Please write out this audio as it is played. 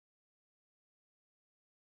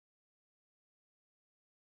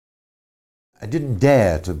I didn't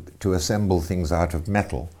dare to assemble things out of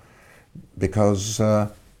metal because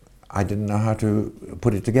I didn't know how to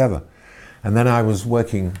put it together. And then I was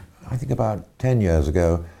working, I think about 10 years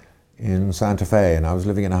ago, in Santa Fe, and I was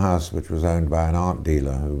living in a house which was owned by an art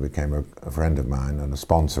dealer who became a friend of mine and a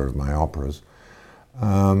sponsor of my operas.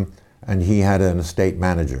 And he had an estate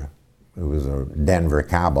manager who was a Denver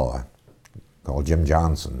cowboy called Jim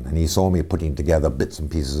Johnson, and he saw me putting together bits and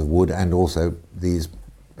pieces of wood and also these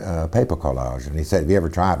paper collage, and he said, "Have you ever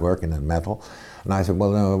tried working in metal?" And I said, "Well,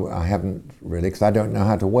 no, I haven't really, because I don't know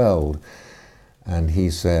how to weld." And he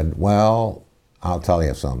said, "Well, I'll tell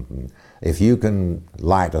you something. If you can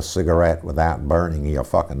light a cigarette without burning your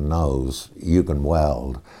fucking nose, you can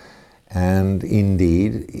weld." And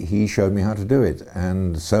indeed, he showed me how to do it.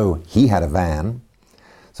 And so he had a van,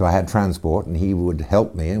 so I had transport, and he would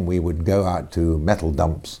help me, and we would go out to metal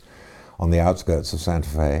dumps on the outskirts of Santa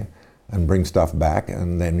Fe and bring stuff back,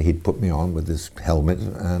 and then he'd put me on with this helmet,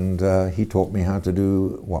 and he taught me how to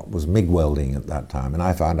do what was MIG welding at that time. And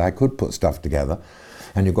I found I could put stuff together,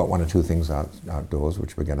 and you've got one or two things outdoors,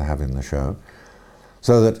 which we're going to have in the show.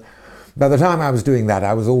 So that by the time I was doing that,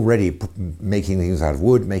 I was already making things out of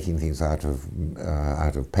wood, making things out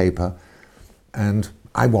of paper, and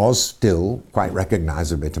I was still quite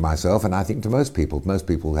recognizable to myself, and I think to most people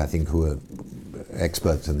I think who are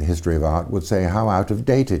experts in the history of art would say how out of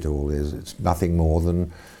date it all is. It's nothing more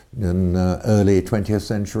than early 20th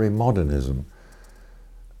century modernism.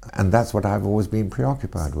 And that's what I've always been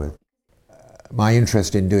preoccupied with. My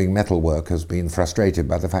interest in doing metal work has been frustrated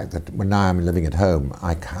by the fact that when now I'm living at home,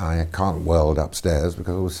 I can't weld upstairs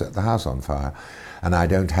because it will set the house on fire. And I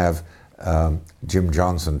don't have Jim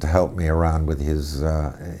Johnson to help me around with his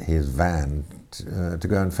van to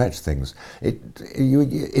go and fetch things.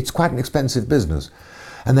 It's quite an expensive business.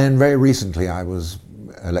 And then very recently I was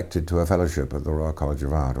elected to a fellowship at the Royal College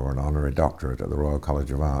of Art, or an honorary doctorate at the Royal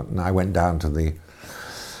College of Art, and I went down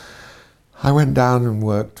and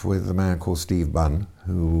worked with a man called Steve Bunn,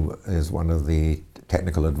 who is one of the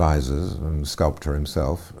technical advisors and sculptor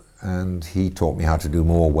himself, and he taught me how to do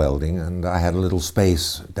more welding, and I had a little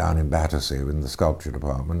space down in Battersea in the sculpture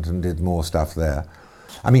department and did more stuff there.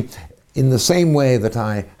 I mean, in the same way that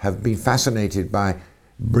I have been fascinated by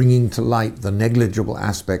bringing to light the negligible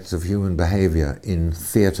aspects of human behavior in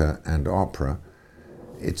theatre and opera,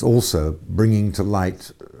 it's also bringing to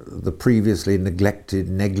light the previously neglected,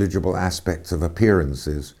 negligible aspects of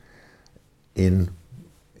appearances in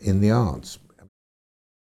the arts.